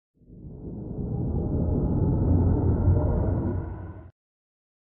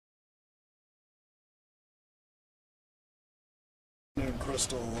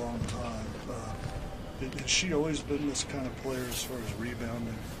Crystal a long time. Has she always been this kind of player as far as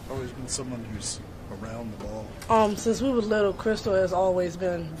rebounding? Always been someone who's around the ball? Since we were little, Crystal has always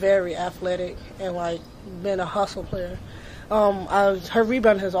been very athletic and been a hustle player. Her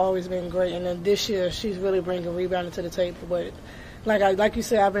rebound has always been great, and then this year she's really bringing rebounding to the table. But like you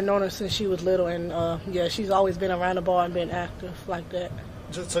said, I've been knowing her since she was little, and yeah, she's always been around the ball and been active like that.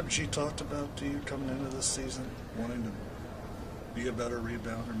 Is that something she talked about to you coming into this season, wanting to be a better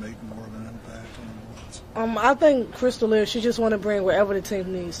rebounder, make more of an impact on the boards? I think Crystal is. She just want to bring whatever the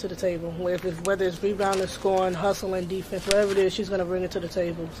team needs to the table. Whether it's rebounding, scoring, hustling, defense, whatever it is, she's going to bring it to the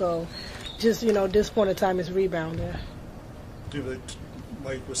table. So, just this point in time is rebounding.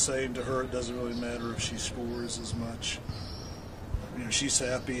 Mike was saying to her, it doesn't really matter if she scores as much. She's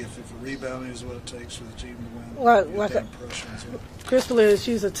happy if rebounding is what it takes for the team to win. Crystal is.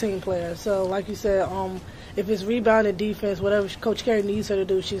 She's a team player. So, like you said, if it's rebounding, defense, whatever Coach Carey needs her to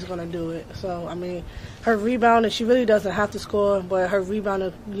do, she's going to do it. So, I mean, her rebounding, she really doesn't have to score, but her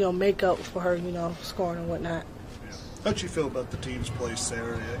rebounding, make up for her, scoring and whatnot. Yeah. How do you feel about the team's play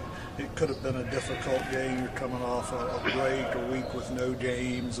Saturday? It could have been a difficult game. You're coming off a break, a week with no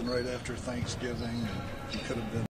games, and right after Thanksgiving, and it could have been